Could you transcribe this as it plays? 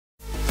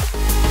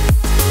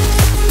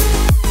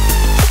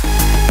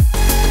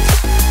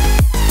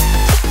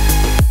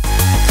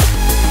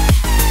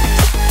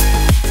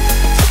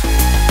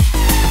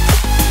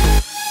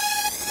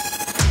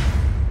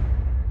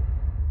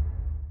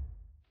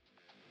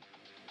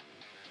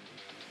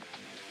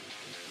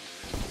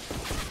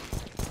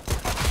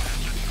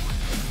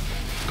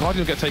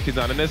Guardian will get taken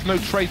down, and there's no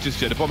trade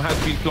just yet. The bomb has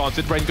been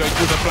planted. Rain going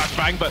through the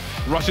flashbang, but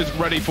Rush is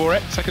ready for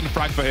it. Second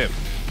frag for him.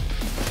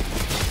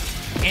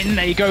 In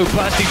they go,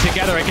 bursting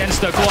together against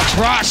the Glocks.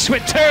 Rush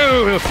with 2!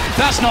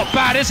 That's not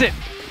bad, is it?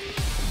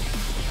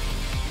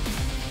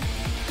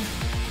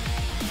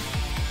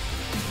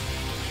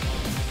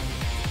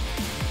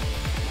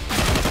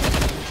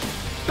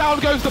 Down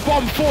goes the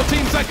bomb,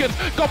 14 seconds.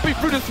 Goppy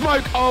through the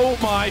smoke. Oh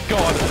my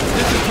god.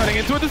 This is turning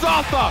into a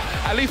disaster.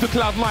 At least with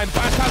Cloud9.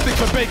 Fantastic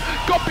for Big.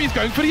 Goppy's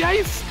going for the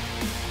ace.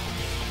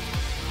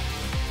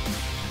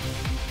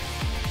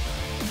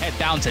 Head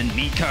down to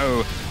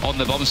Nico on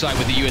the bomb site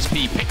with the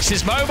USP. Picks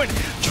his moment.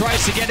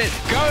 Tries to get it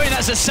going.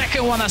 That's a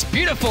second one. That's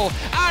beautiful.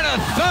 And a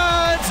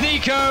third,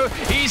 Nico.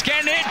 He's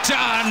getting it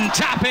done.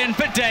 Tap in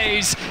for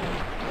days.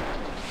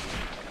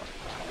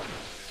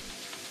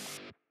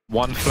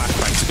 One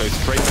flashbang to go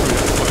straight through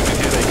that smoke, and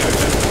here they go.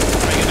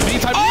 In the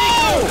meantime,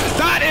 Nico!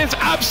 That is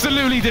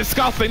absolutely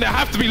disgusting. There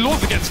have to be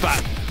laws against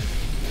that.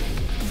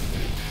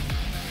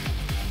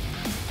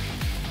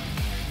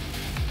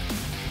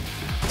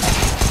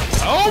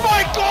 Oh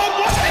my god,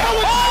 what the hell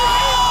was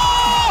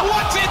that?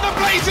 What in the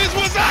blazes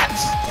was that?